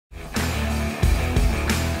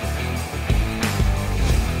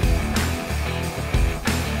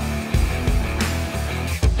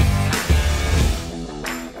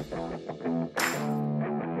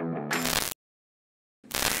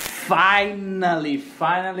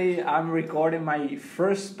Finally, I'm recording my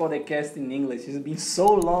first podcast in English. It's been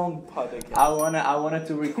so long. I wanted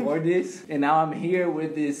to record this, and now I'm here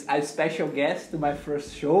with this a special guest to my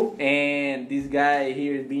first show. And this guy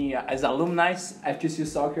here being as alumni, FGCU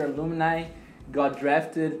soccer alumni, got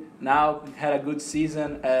drafted. Now had a good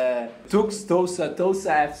season. Tulsa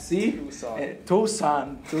FC,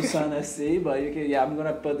 Tucson FC. But I'm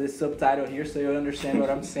gonna put the subtitle here so you understand what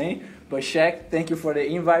I'm saying. But SHAK, thank you for the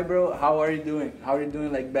invite, bro. How are you doing? How are you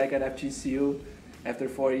doing? Like back at FGCU, after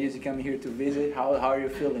 4 years, you come here to visit. How are you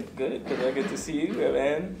feeling? Good, because I get to see you,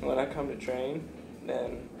 man. When I come to train,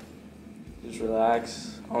 then just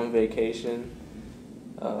relax on vacation.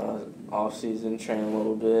 Off season, train a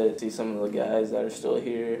little bit, see some of the guys that are still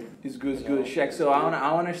here. It's good, SHAK. So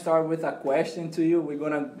I wanna start with a question to you. We're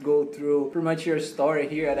gonna go through pretty much your story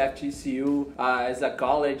here at FGCU as a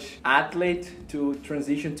college athlete to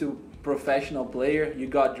transition to professional player. You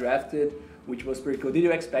got drafted, which was pretty cool. Did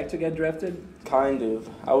you expect to get drafted? Kind of.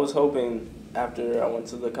 I was hoping after I went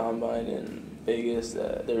to the combine in Vegas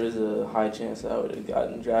that there was a high chance that I would have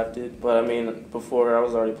gotten drafted. But I mean, before I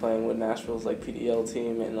was already playing with Nashville's like PDL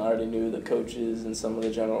team, and I already knew the coaches and some of the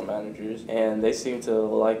general managers, and they seemed to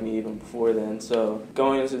like me even before then. So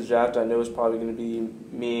going into the draft, I knew it was probably going to be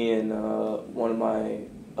me and one of my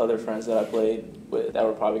other friends that I played with that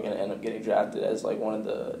were probably going to end up getting drafted as like one of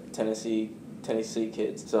the Tennessee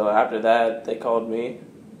kids. So after that, they called me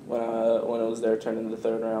when it was their turn in the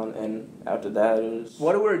third round, and after that it was.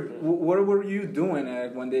 What were you doing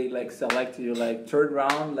when they like selected you, like third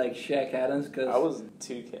round, like SHAK Adams? Cause I was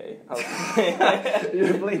 2K. You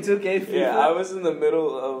were playing 2K FIFA? Yeah, I was in the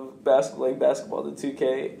middle of basketball, the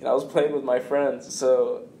 2K, and I was playing with my friends.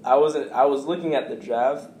 So I was looking at the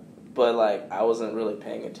draft, but like I wasn't really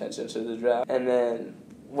paying attention to the draft. And then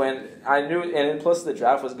when I knew, and then plus the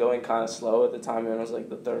draft was going kind of slow at the time, and it was like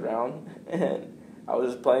the third round, and I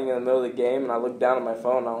was just playing in the middle of the game, and I looked down at my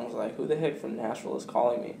phone, and I was like, who the heck from Nashville is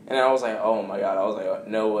calling me? And I was like, oh my God. I was like,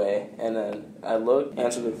 no way. And then I looked,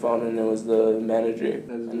 answered the phone, and it was the manager.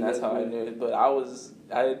 And that's how I knew it. But I wasn't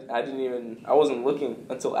looking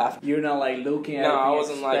until after. You're not like looking at it. No, I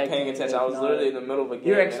wasn't like paying attention. I was literally in the middle of a game.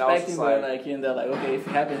 You're expecting, but like you're in there, like, okay, if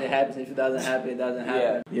it happens, it happens. If it doesn't happen, it doesn't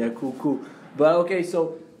happen. Yeah, cool. But okay,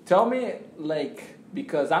 so tell me, like,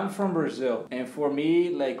 because I'm from Brazil, and for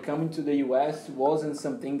me, like, coming to the US wasn't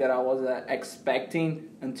something that I was expecting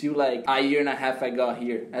until like a year and a half I got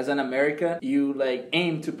here. As an American, you like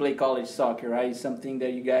aim to play college soccer, right? It's something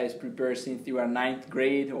that you guys prepare since you are 9th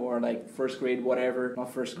grade or like 1st grade, whatever.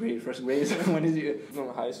 Not 1st grade is when is you?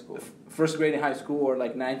 From high school. 1st grade in high school or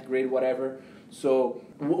like 9th grade, whatever. So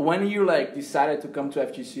when you like decided to come to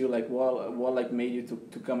FGCU, like what like made you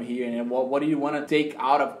to come here, and what do you want to take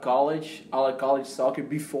out of college soccer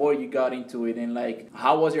before you got into it, and like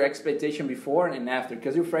how was your expectation before and after?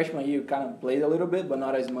 Because your freshman year you kind of played a little bit, but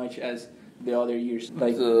not as much as the other years.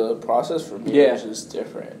 Like the process for me was just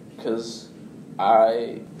different because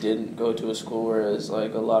I didn't go to a school where it's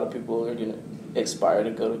like a lot of people are gonna aspire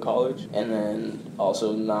to go to college, and then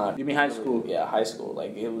also not. You mean high school? Yeah, high school.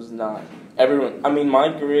 Like it was not everyone. I mean, my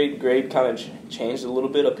grade kind of changed a little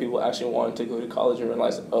bit of people actually wanting to go to college and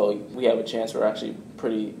realize, oh, we have a chance. We're actually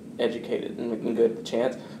pretty educated and we can get the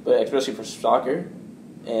chance. But especially for soccer,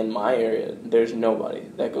 in my area, there's nobody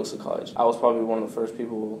that goes to college. I was probably one of the first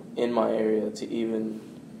people in my area to even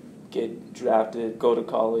get drafted, go to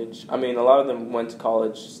college. I mean, a lot of them went to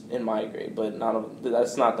college in my grade, but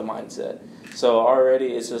that's not the mindset. So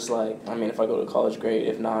already it's just like, I mean, if I go to college, great.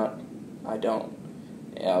 If not, I don't.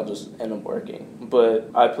 And I'll just end up working. But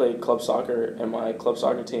I played club soccer, and my club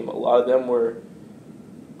soccer team, a lot of them were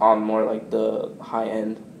on more like the high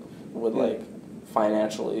end with like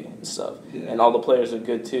financially and stuff. Yeah. And all the players are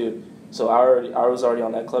good too. So I was already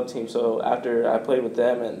on that club team. So after I played with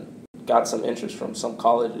them and got some interest from some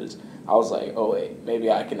colleges, I was like, oh wait,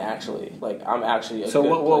 maybe I can actually, like, I'm actually a good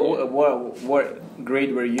player. What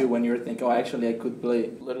grade were you when you were thinking, oh, actually I could play?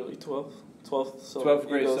 Literally 12th. So 12th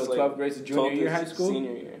grade, so like 12th grade is junior year high school?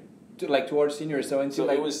 Senior year. Like towards senior, so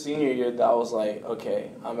it was senior year that I was like,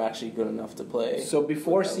 okay, I'm actually good enough to play. So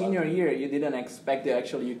before senior year, you didn't expect that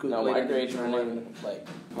actually you could play? No, my grades were like,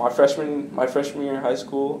 my freshman year in high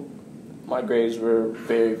school, my grades were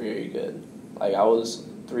very, very good. Like I was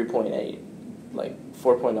 3.8. Like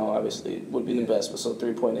 4.0 obviously would be the best, but so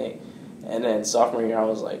 3.8. And then sophomore year I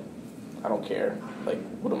was like, I don't care. Like,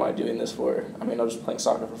 what am I doing this for? I mean, I'm just playing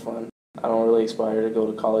soccer for fun. I don't really aspire to go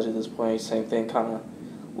to college at this point. Same thing, kind of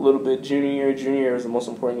a little bit junior year was the most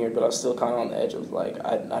important year, but I was still kind of on the edge of like,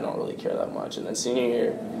 I don't really care that much. And then senior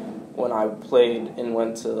year, when I played and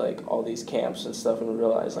went to like all these camps and stuff and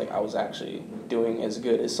realized like I was actually doing as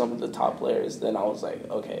good as some of the top players, then I was like,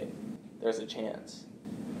 okay, there's a chance.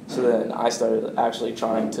 So then I started actually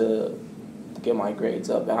trying to get my grades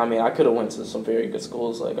up. And I mean, I could have went to some very good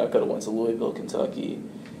schools. Like I could have went to Louisville, Kentucky,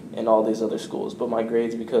 and all these other schools. But my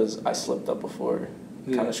grades, because I slipped up before,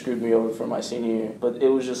 kind of screwed me over for my senior year. But it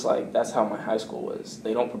was just like, that's how my high school was.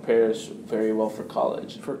 They don't prepare us very well for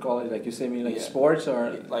college. For college, like you say, like sports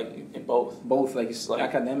or like in both. Both, like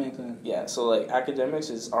academics. Yeah, so like academics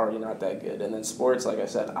is already not that good, and then sports, like I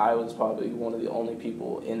said, I was probably one of the only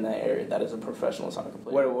people in that area that is a professional soccer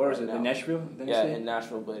player. Where is it? In Nashville? Yeah, in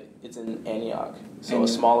Nashville, but it's in Antioch, so a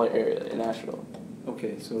smaller area in Nashville.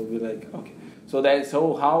 Okay, so we like okay. So that's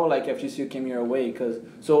how like FGCU came your way,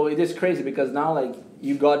 so it is crazy because now like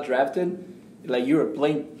you got drafted, like you were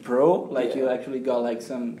playing pro, like you actually got like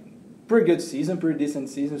some pretty good season, pretty decent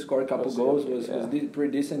season, scored a couple goals, was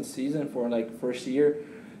pretty decent season for like first year,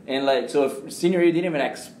 and like so if senior year you didn't even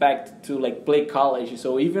expect to like play college,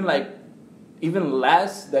 so even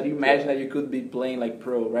less that you imagine that you could be playing like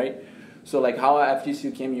pro, right? So like how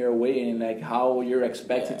FGCU came your way and like how you're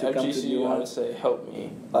expected to come to the FGCU, I would say helped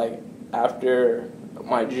me like after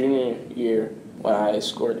my junior year, when I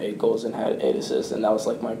scored 8 goals and had 8 assists, and that was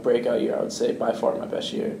like my breakout year, I would say by far my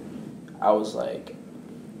best year. I was like,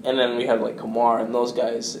 and then we had like Kamar and those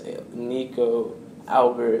guys, Nico,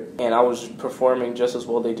 Albert, and I was performing just as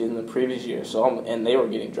well they did in the previous year. And they were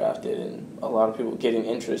getting drafted, and a lot of people getting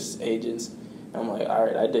interest agents. And I'm like, all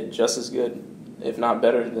right, I did just as good, if not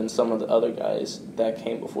better, than some of the other guys that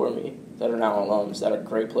came before me that are now alums, that are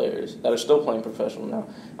great players, that are still playing professional now.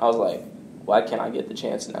 I was like, why can't I get the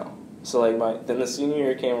chance now? So like then the senior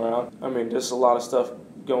year came around. I mean, there's a lot of stuff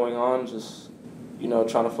going on, just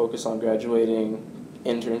trying to focus on graduating,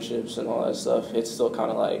 internships and all that stuff. It's still kind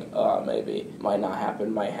of like maybe might not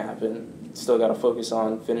happen, might happen. Still got to focus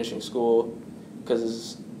on finishing school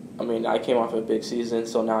because I came off a big season,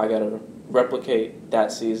 so now I got to replicate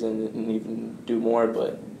that season and even do more.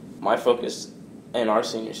 But my focus in our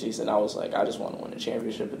senior season, I was like, I just want to win a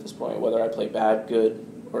championship at this point, whether I play bad, good,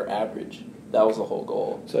 or average. That was the whole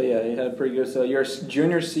goal. So yeah, you had pretty good. So your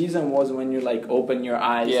junior season was when you like opened your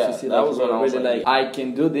eyes to see that was when I was really I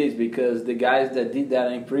can do this, because the guys that did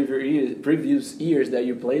that in previous years that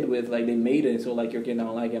you played with, like they made it. So like okay,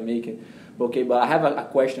 now I can make it. Okay, but I have a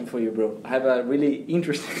question for you, bro. I have a really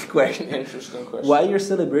interesting question. Why your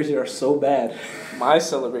celebrations are so bad? My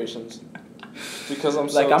celebrations. Because I'm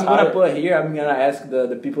so like I'm tired. gonna put here. I'm gonna ask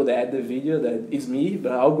the people that add the video that it's me,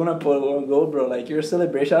 but I'm gonna put one goal, bro. Like your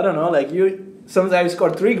celebration, I don't know. Like you sometimes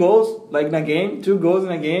score 3 goals like in a game, 2 goals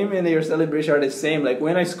in a game, and your celebration are the same. Like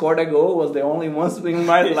when I scored a goal, was the only once in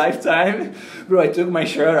my lifetime, bro. I took my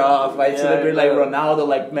shirt off. I celebrate like Ronaldo,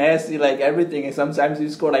 like Messi, like everything. And sometimes you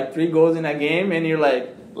score like 3 goals in a game, and you're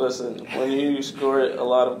like. Listen, when you score a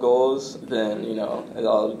lot of goals, then, it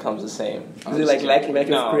all becomes the same. Is it like lack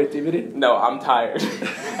of creativity? No, I'm tired.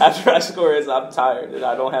 After I score, I'm tired, and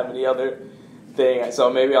I don't have any other thing. So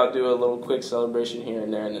maybe I'll do a little quick celebration here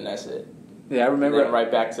and there, and then that's it. Yeah, I remember. And then right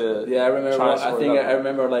back to I remember. I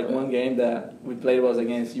remember like one game that we played was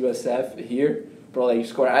against USF here. Bro, like you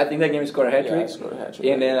scored. I think that game you scored a hat trick. Yeah, I scored a hat trick.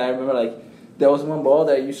 And then I remember like there was one ball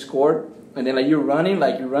that you scored. And then, like, you're running,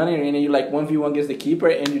 and you, like, 1v1 against the keeper,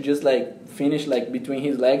 and you just, like, finish, like, between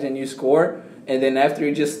his legs, and you score. And then after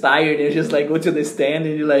you're just tired, you just, like, go to the stand,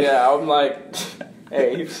 and you're like... Yeah, I'm like,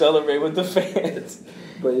 hey, you celebrate with the fans.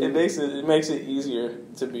 But it makes it easier,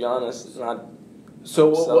 to be honest.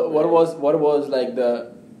 So what was, like,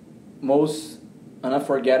 the most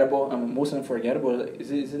unforgettable... most unforgettable...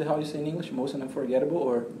 Is it how you say in English? Most unforgettable?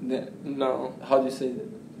 Or... No. How do you say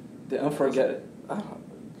it? The unforgettable... I don't know.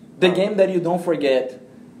 The game that you don't forget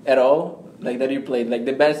at all, like that you played, like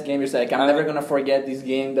the best game, you're like, I'm never gonna forget this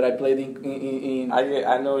game that I played in.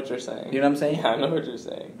 I know what you're saying. You know what I'm saying? Yeah, I know what you're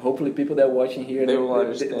saying. Hopefully, people that are watching here, they will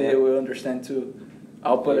understand. They will understand too.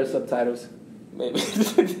 I'll put the subtitles. Maybe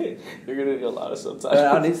you're gonna need a lot of subtitles.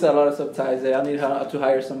 I need a lot of subtitles. I need to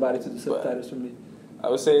hire somebody to do subtitles for me. I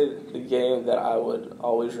would say the game that I would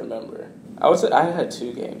always remember. I would say I had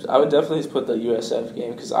 2 games. I would definitely put the USF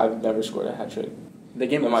game because I've never scored a hat trick. The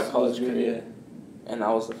game in my college career, yeah. And that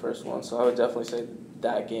was the first one, so I would definitely say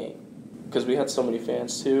that game because we had so many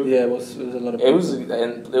fans too. Yeah, it was a lot of. It was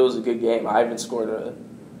a good game. I even scored a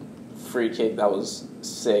free kick that was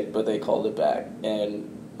sick, but they called it back. And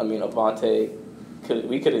Avante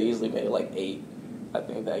we could have easily made it like 8, I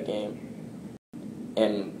think, that game.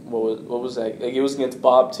 And what was that? Like, it was against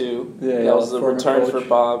Bob too. Yeah, that was the return for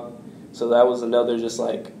Bob. So that was another just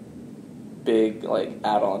like big like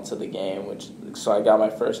add-on to the game, so I got my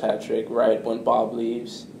first hat trick right when Bob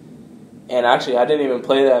leaves, And actually, I didn't even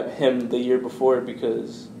play him the year before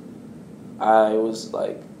because I was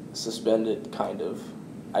like suspended, kind of.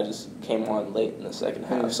 I just came on late in the second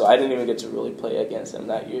half, so I didn't even get to really play against him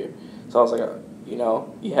that year. So I was like,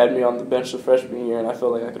 you had me on the bench the freshman year, and I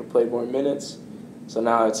felt like I could have played more minutes. So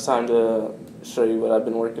now it's time to show you what I've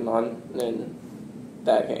been working on in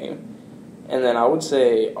that game. And then I would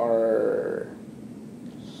say the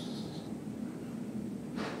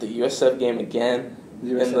USF game again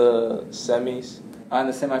in the semis. On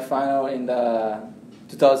the semifinal in the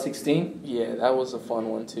 2016? Yeah, that was a fun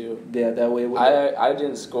one too. Yeah, that way. I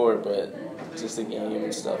didn't score, but just the game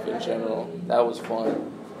and stuff in general, that was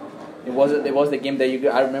fun. It was the game that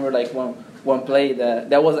I remember like one play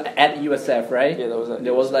that was at USF, right? Yeah, that was at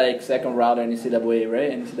There was like second round in NCAA,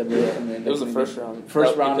 right? NCAA. And then it was the first round.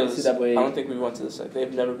 First round in NCAA. I don't think we went to the second.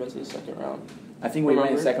 They've never been to the second round. I think we went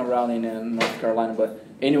in the second round in North Carolina, but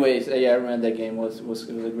anyways, yeah, I remember that game was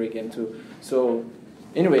a great game too. So,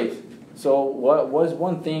 anyways, what was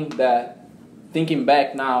one thing that, thinking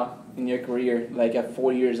back now in your career, like at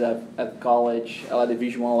 4 years at college, at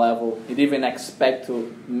Division I level, you didn't even expect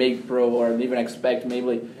to make pro, or didn't even expect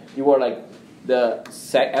maybe you were like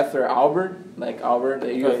after Albert,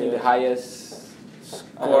 you think the highest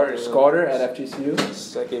scorer at FGCU?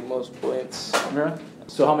 Second most points. Yeah.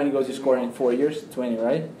 So how many goals you scored in 4 years? 20,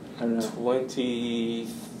 right? I don't know.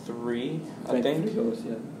 23, I think. Goals,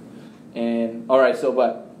 yeah. And all right,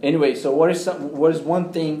 but anyway, so what is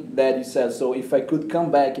one thing that you said? So if I could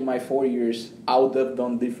come back in my 4 years, I would have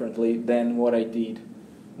done differently than what I did.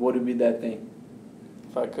 What would be that thing?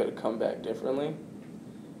 If I could have come back differently,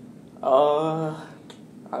 I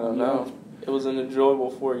don't know. It was an enjoyable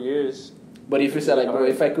 4 years. But if you said like, bro,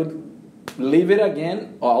 if I could live it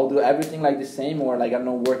again, or I'll do everything like the same, or like I don't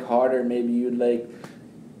know, work harder, maybe you'd like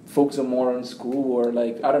focus more on school, or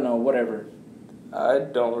like I don't know, whatever. I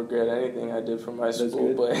don't regret anything I did for my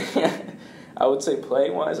school, but I would say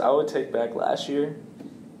playing wise, I would take back last year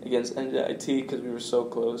against NJIT because we were so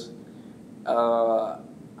close. I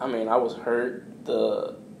was hurt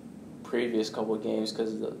the previous couple of games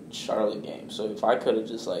because of the Charlotte game. So if I could have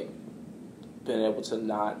just like been able to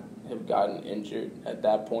not have gotten injured at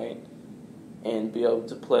that point and be able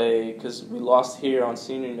to play, because we lost here on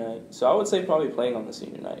senior night. So I would say probably playing on the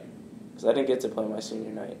senior night because I didn't get to play my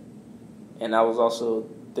senior night. And that was also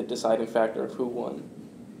the deciding factor of who won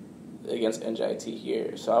against NJIT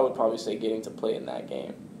here. So I would probably say getting to play in that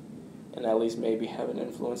game and at least maybe have an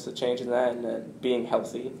influence to changing that, and then being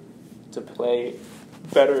healthy to play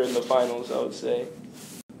better in the finals, I would say.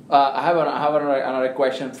 I have another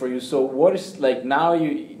question for you. So what is like now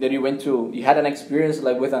you had an experience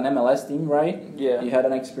like with an MLS team, right? Yeah. You had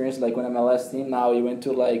an experience like with an MLS team. Now you went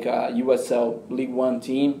to like a USL League One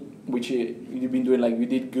team, which you've been doing like you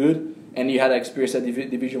did good, and you had experience at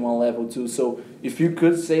Division I level too. So if you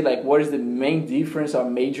could say like what is the main difference or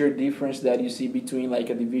major difference that you see between like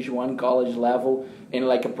a Division I college level and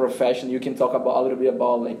like a profession, you can talk about a little bit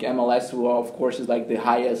about like MLS, who of course is like the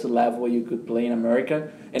highest level you could play in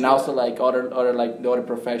America, and also like other like the other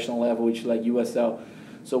professional level, which is like USL.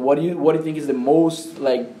 So what do you think is the most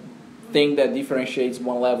like thing that differentiates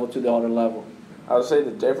one level to the other level? I would say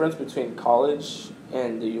the difference between college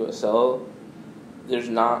and the USL, there's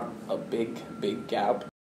not a big gap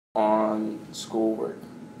on schoolwork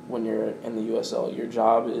when you're in the USL. Your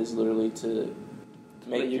job is literally to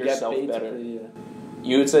make yourself better.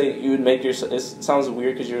 You would make yourself. It sounds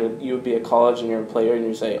weird because you would be at college and you're a player and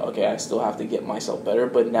you say, okay, I still have to get myself better.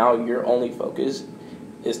 But now your only focus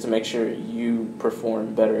is to make sure you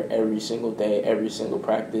perform better every single day, every single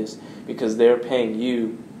practice, because they're paying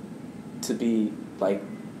you to be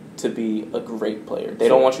a great player. They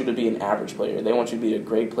don't want you to be an average player. They want you to be a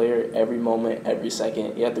great player every moment, every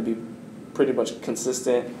second. You have to be pretty much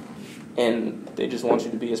consistent, and they just want you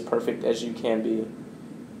to be as perfect as you can be.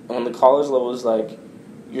 And on the college level, it's like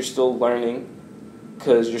you're still learning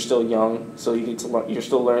because you're still young, so you need to learn. You're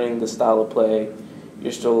still learning the style of play.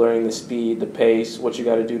 You're still learning the speed, the pace, what you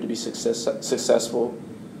got to do to be successful.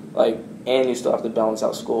 And you still have to balance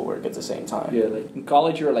out schoolwork at the same time. Yeah, like in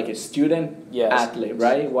college you're like a student athlete,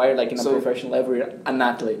 right? While like in a professional level you're an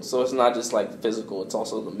athlete. So it's not just like physical, it's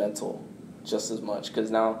also the mental just as much. Because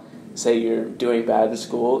now, say you're doing bad in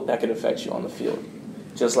school, that could affect you on the field.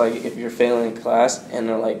 Just like if you're failing in class and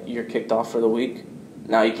they're like you're kicked off for the week,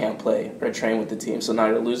 now you can't play or train with the team. So now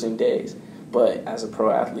you're losing days. But as a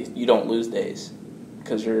pro athlete, you don't lose days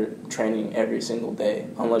because you're training every single day.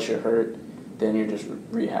 Unless you're hurt, then you're just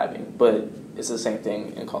rehabbing. But it's the same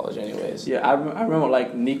thing in college anyways. Yeah, I remember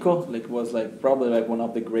like Nico was like probably like one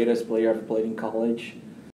of the greatest players I've played in college.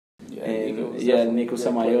 Yeah, and Nico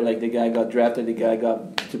Samayo, like the guy got drafted, the guy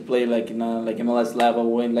got to play like in a, like MLS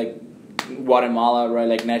level in like Guatemala, right,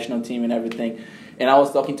 like national team and everything. And I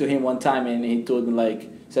was talking to him one time, and he told me like,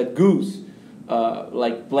 said, Goose,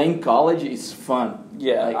 like playing college is fun.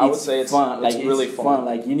 Yeah, like, I would say it's fun. Like it's really fun.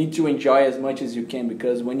 Like you need to enjoy as much as you can,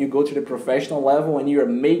 because when you go to the professional level and you're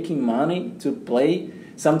making money to play,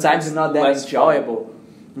 sometimes it's not that enjoyable.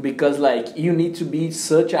 Fun. Because like you need to be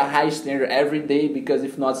such a high standard every day, because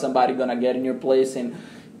if not, somebody gonna get in your place. And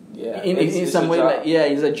yeah, in some way, like, yeah,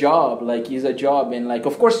 it's a job. Like it's a job, and like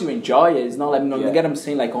of course you enjoy it. It's not like you get him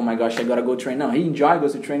saying like, oh my gosh, I gotta go train. No, he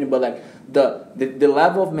goes to training, but like the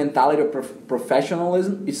level of mentality of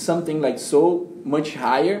professionalism is something like so much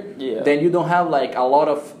higher. Yeah. Then you don't have like a lot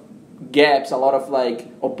of gaps, a lot of like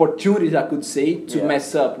opportunities, I could say, to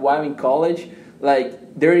mess up while in college.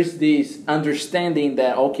 Like there is this understanding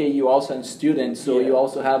that okay, you also a student, so you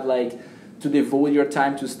also have like to devote your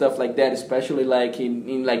time to stuff like that, especially like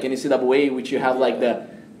in like NCAA, which you have like the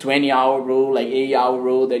 20-hour rule, like 8-hour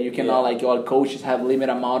rule, that you cannot like all coaches have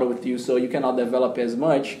limited amount with you, so you cannot develop as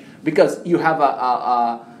much because you have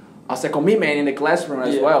a commitment in the classroom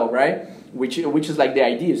as well, right? Which is like the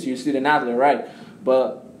idea. So you're student athlete, right?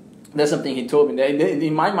 But that's something he told me. That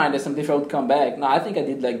in my mind, that's something if I would come back. No, I think I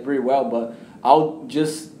did like pretty well, but I'll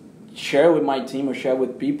just share with my team or share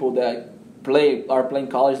with people that are playing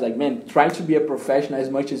college, like, man, try to be a professional as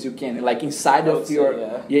much as you can, like inside of your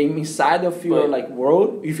inside of your like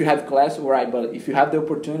world. If you have class, right, but if you have the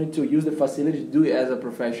opportunity to use the facility, do it as a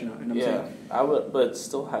professional. You know what I'm saying? I would, but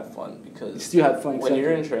still have fun, because still have fun when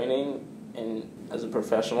you're in training and as a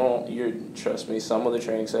professional, trust me, some of the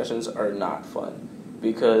training sessions are not fun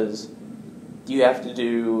because you have to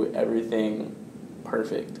do everything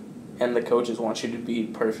perfect, and the coaches want you to be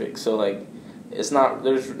perfect. So like, there's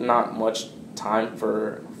not much time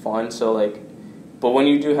for fun. So like, but when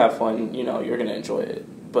you do have fun, you know you're gonna enjoy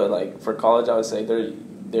it. But like for college, I would say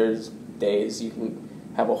there's days you can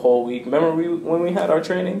have a whole week. Remember when we had our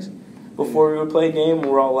trainings before we would play a game,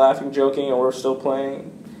 we're all laughing, joking, and we're still playing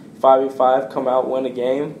 5v5. Come out, win a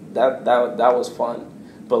game. That was fun.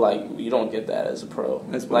 But like you don't get that as a pro.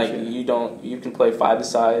 That's like you can play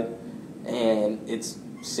 5-a-side, and it's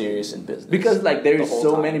serious in business. Because like there is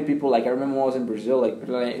so many people. Like I remember when I was in Brazil, like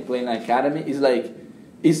playing an academy.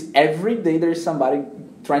 It's every day there's somebody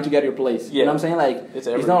trying to get your place. You know what I'm saying? Like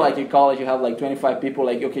it's not like in college you have like 25 people.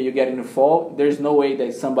 Like okay, you get in the fall. There's no way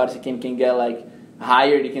that somebody can get like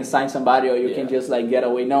hired. You can sign somebody, or you can just like get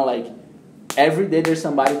away. No, like every day there's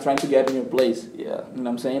somebody trying to get in your place. Yeah. You know what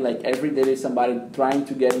I'm saying? Like every day there's somebody trying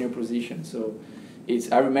to get in your position. So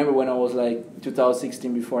I remember when I was like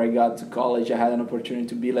 2016, before I got to college, I had an opportunity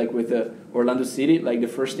to be like with the Orlando City, like the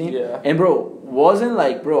first team. Yeah. And I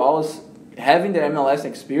was having the MLS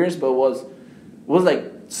experience, but was like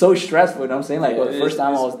so stressful. You know what I'm saying? Like the first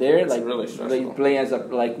time I was there, like really stressful. Like playing as a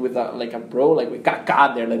pro, like with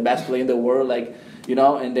Kaká there, like best player in the world, like you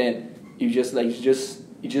know. And then you just like it's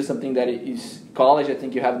just something that is college. I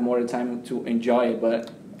think you have more time to enjoy it,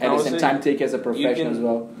 but at the same time take it as a profession as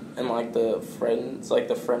well. And like the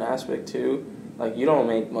friend aspect too. Like you don't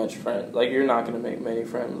make much friends. Like you're not gonna make many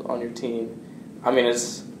friends on your team. I mean,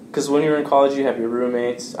 it's because when you're in college, you have your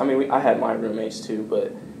roommates. I mean, I had my roommates too,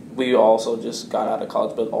 but we also just got out of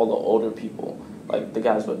college. But all the older people, like the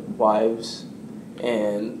guys with wives,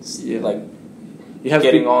 and like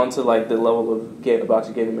getting on to like the level of about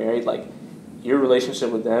to getting married, like your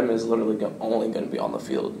relationship with them is literally only going to be on the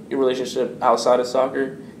field. Your relationship outside of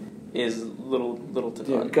soccer is little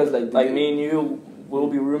to none. Because like me and you will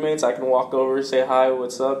be roommates. I can walk over, say hi,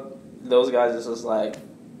 what's up. Those guys is just like,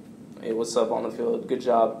 hey, what's up on the field? Good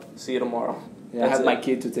job. See you tomorrow. Yeah, I have my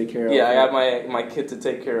kid to take care of. Yeah, I have my kid to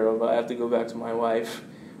take care of. I have to go back to my wife.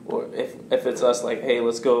 Or if it's us, like, hey,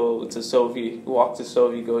 let's go to Sophie, walk to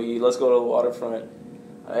Sophie, go eat. Let's go to the waterfront.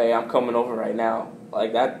 Hey, I'm coming over right now.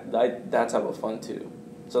 Like that type of fun too.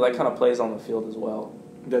 So that kind of plays on the field as well.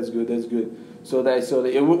 That's good. So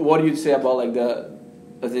what do you say about like the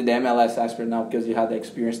MLS aspect now, because you had the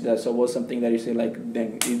experience there? So what's something that you say like,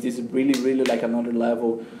 then is this really like another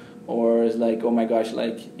level, or is like, oh my gosh,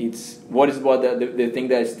 like what is the thing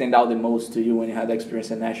that stand out the most to you when you had the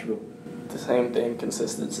experience in Nashville? The same thing,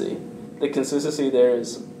 consistency. The consistency there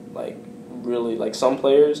is like really, like some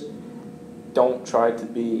players don't try to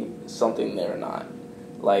be something they're not.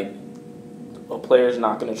 Like a player's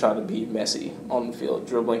not going to try to be Messi on the field,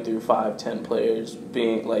 dribbling through 5-10 players,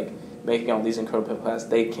 being like making all these incredible passes.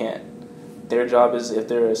 They can't. Their job is, if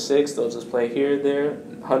they're a 6, they'll just play here, there,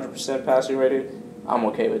 100% passing rated. I'm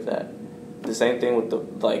okay with that. The same thing with the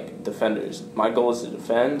defenders. My goal is to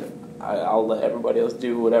defend. I'll let everybody else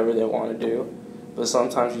do whatever they want to do. But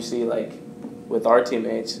sometimes you see like with our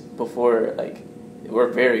teammates before, like we're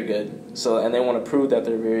very good. So, and they want to prove that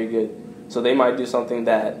they're very good. So they might do something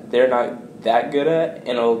that they're not that good at, and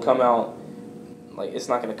it'll come out, like, it's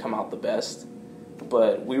not going to come out the best.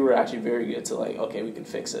 But we were actually very good to, like, okay, we can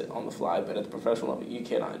fix it on the fly. But at the professional level, you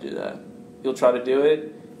cannot do that. You'll try to do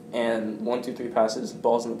it, and 1, 2, 3 passes,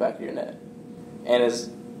 ball's in the back of your net. And it's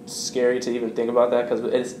scary to even think about that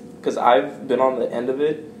because I've been on the end of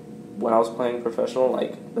it when I was playing professional.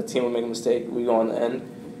 Like, the team would make a mistake, we go on the end,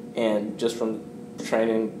 and just from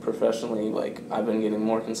training professionally, like, I've been getting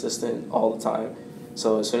more consistent all the time.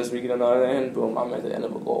 So as soon as we get another end, boom, I'm at the end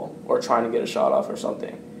of a goal or trying to get a shot off or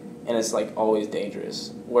something. And it's, like, always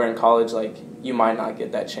dangerous. Where in college, like, you might not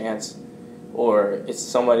get that chance, or it's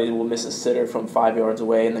somebody will miss a sitter from 5 yards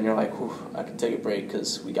away, and then you're like, whew, I can take a break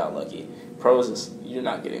because we got lucky. Pros, you're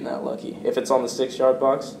not getting that lucky. If it's on the 6-yard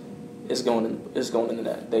box, it's going in the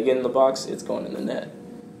net. They get in the box, it's going in the net.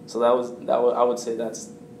 So I would say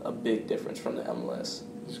that's a big difference from the MLS.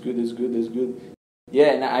 It's good.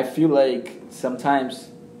 Yeah, and I feel like sometimes,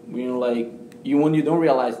 like, when you don't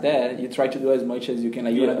realize that, you try to do as much as you can.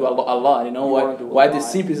 Like, you want to do a lot, you know? Why the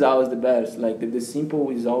simple is always the best. Like, the simple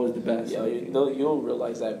is always the best. Yeah, you'll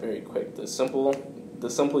realize that very quick. The simple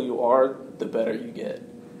you are, the better you get.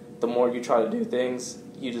 The more you try to do things,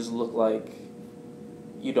 you just look like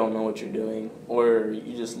you don't know what you're doing, or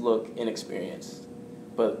you just look inexperienced.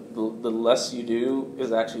 But the less you do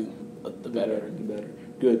is actually the better.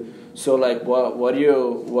 Good. So, like, what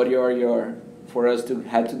are your, for us to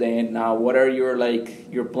head to the end now, what are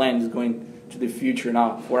your plans going to the future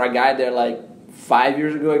now? For a guy that, like, 5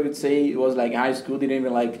 years ago, I could say, it was like high school, didn't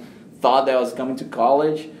even, like, thought that I was coming to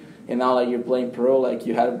college, and now, like, you're playing pro, like,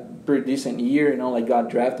 you had a pretty decent year, you know, like, got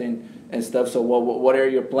drafted and stuff. So what are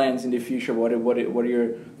your plans in the future? What are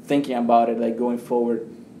you thinking about it, like, going forward?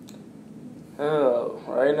 Oh,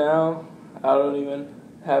 right now, I don't even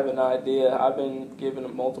have an idea. I've been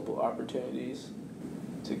given multiple opportunities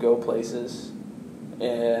to go places,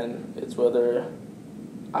 and it's whether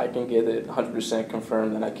I can get it 100%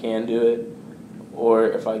 confirmed that I can do it,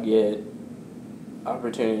 or if I get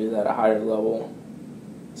opportunities at a higher level.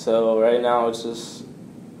 So right now it's just,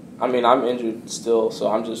 I mean, I'm injured still,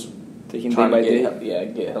 so I'm just trying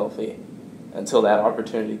to get healthy until that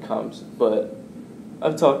opportunity comes. But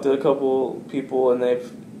I've talked to a couple people, and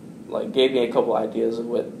they've, like, gave me a couple ideas of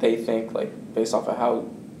what they think, like, based off of how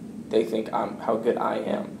they think how good I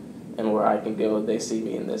am and where I can go if they see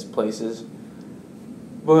me in these places.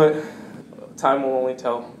 But time will only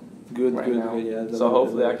tell. Good, yeah. So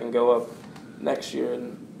hopefully I can go up next year,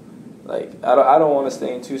 and, like, I don't want to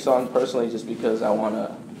stay in Tucson personally just because I want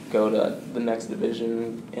to go to the next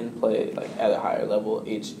division and play, like, at a higher level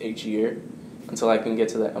each year until I can get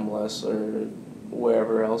to the MLS or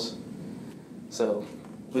wherever else. So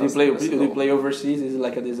Would you play overseas? Is it,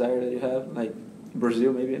 like, a desire that you have? Like,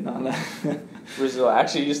 Brazil, maybe? No. Brazil. I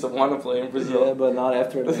actually used to want to play in Brazil. Yeah, but not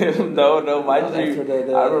after No, my dream. I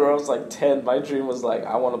remember I was like 10. My dream was, like,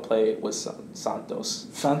 I want to play with Santos.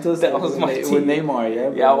 That was my team. With Neymar,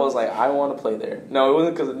 yeah? Yeah, I was like, I want to play there. No, it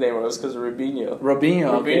wasn't because of Neymar. It was because of Robinho.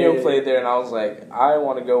 Robinho played there, and I was like, I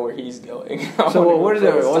want to go where he's going. So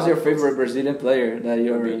what's your favorite Brazilian player that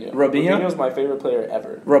you're... Robinho. Robinho? Robinho's my favorite player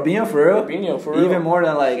ever. Robinho, for real? Robinho, for real. Even more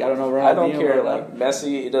than, like, I don't know, Ronaldinho. I don't care, like,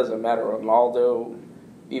 Messi, it doesn't matter. Ronaldo,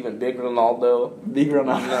 even Big Ronaldo.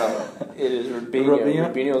 No, it is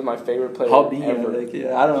Robinho. Robinho is my favorite player ever. Like,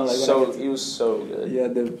 yeah, I don't know. Like, he was so good. Yeah,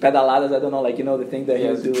 the pedaladas, I don't know, like, you know, the thing that he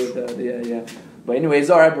was doing with yeah. But anyways,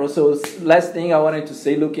 alright, bro. So last thing I wanted to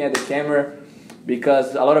say, looking at the camera,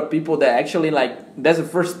 because a lot of people that actually, like, that's the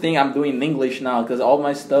first thing I'm doing in English now, because all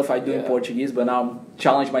my stuff I do in Portuguese, but now I'm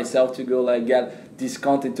challenging myself to go, like, get this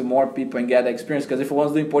content to more people and get experience, because if I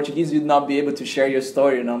was doing Portuguese, you'd not be able to share your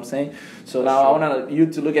story, you know what I'm saying? So now I want you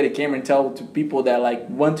to look at the camera and tell to people that, like,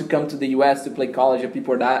 want to come to the US to play college, or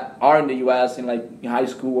people that are in the US in, like, in high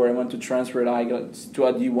school, or want to transfer, like, to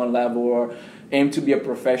a D1 level, or aim to be a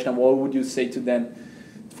professional. What would you say to them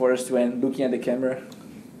for us to end, looking at the camera?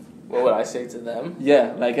 What would I say to them?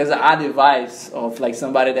 Yeah, like, as an advice of, like,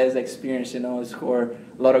 somebody that has experience, you know, score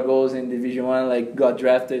a lot of goals in Division 1, like, got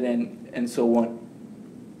drafted and so on.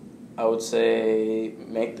 I would say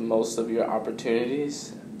make the most of your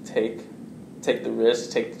opportunities. Take the risks,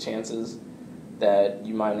 take the chances that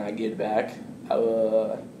you might not get back.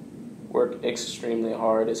 Work extremely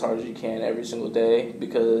hard as you can every single day,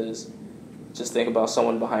 because just think about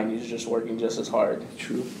someone behind you who's just working just as hard.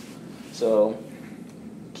 True. So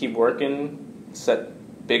keep working, set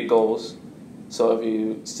big goals. So if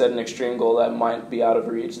you set an extreme goal that might be out of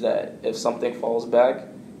reach, that if something falls back,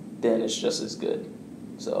 then it's just as good.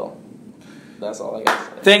 So that's all I got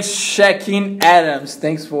to say. Thanks, SHAK Adams.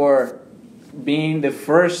 Thanks for being the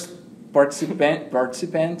first participant, or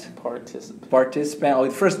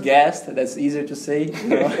the first guest. That's easier to say. You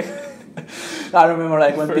know? I remember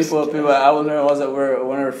like when people I was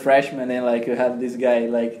a freshman, and like you had this guy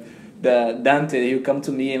like the Dante. He would come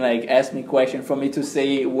to me and like ask me questions for me to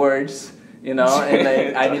say words, you know, and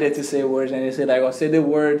like I needed to say words, and he said like I'll say the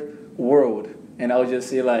word world, and I'll just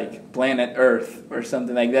say like planet Earth or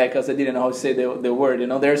something like that because I didn't know how to say the word. You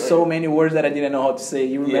know, there's so many words that I didn't know how to say.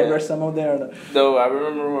 You remember some of them? No, I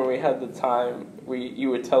remember when we had the time. You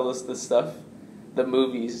would tell us the stuff. The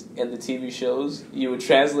movies and the TV shows, you would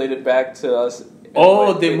translate it back to us.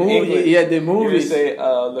 Oh, the movie, English. Yeah, the movies. You would say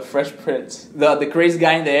the Fresh Prince, the crazy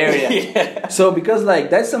guy in the area. Yeah. So because like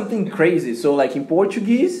that's something crazy. So like in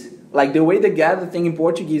Portuguese, like the way they get the thing in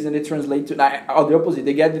Portuguese and they translate to or the opposite,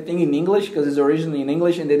 they get the thing in English because it's originally in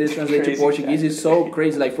English and they just translate to Portuguese. It's so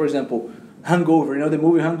crazy. Like for example, Hangover. You know the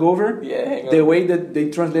movie Hangover? Yeah. Hangover. The way that they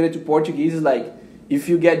translate it to Portuguese is like, if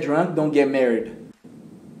you get drunk, don't get married.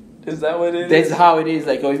 Is that what it is? That's how it is.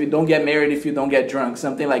 Like, if you don't get married, if you don't get drunk,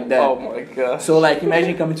 something like that. Oh my god. So like,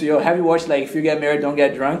 imagine coming to you. Have you watched like if you get married, don't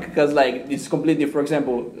get drunk? Because like it's completely. For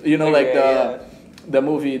example, you know, like the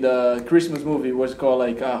movie, the Christmas movie was called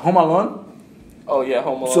like Home Alone. Oh yeah,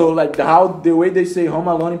 Home Alone. So like the way they say Home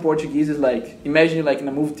Alone in Portuguese is like, imagine like in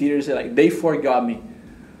a movie theater, say like they forgot me.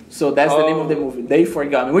 So that's the name of the movie. They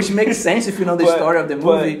forgot me, which makes sense if you know the story of the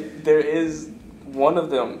movie. But there is. One of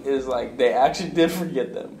them is like they actually did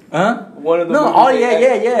forget them. Huh? One of them. No. Oh yeah.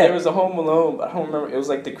 There was a Home Alone, but I don't remember. It was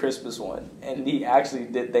like the Christmas one, and they actually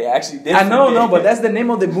did. I know, but that's the name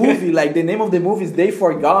of the movie. Like the name of the movie is They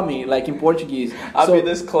Forgot Me, like in Portuguese. I'll be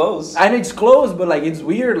this close. And it's close, but like it's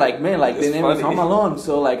weird. Like man, like it's the name funny. is Home Alone.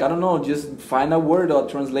 So like I don't know, just find a word or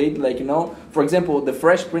translate. Like you know, for example, The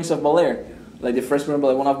Fresh Prince of Bel-Air. Like the first one,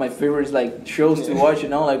 like one of my favorites, like shows to watch, you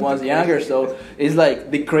know, like when I was younger. So it's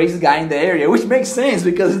like the craziest guy in the area, which makes sense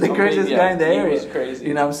because it's the craziest guy in the area. Was crazy.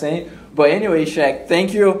 You know what I'm saying? But anyway, Shaq,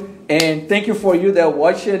 thank you, and thank you for you that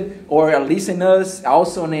watch it or listen us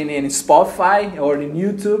also in Spotify or in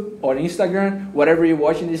YouTube or Instagram, whatever you're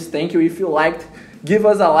watching this. Thank you. If you liked, give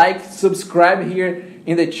us a like, subscribe here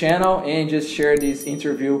in the channel, and just share this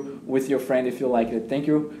interview with your friend if you like it. Thank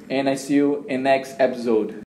you, and I see you in next episode.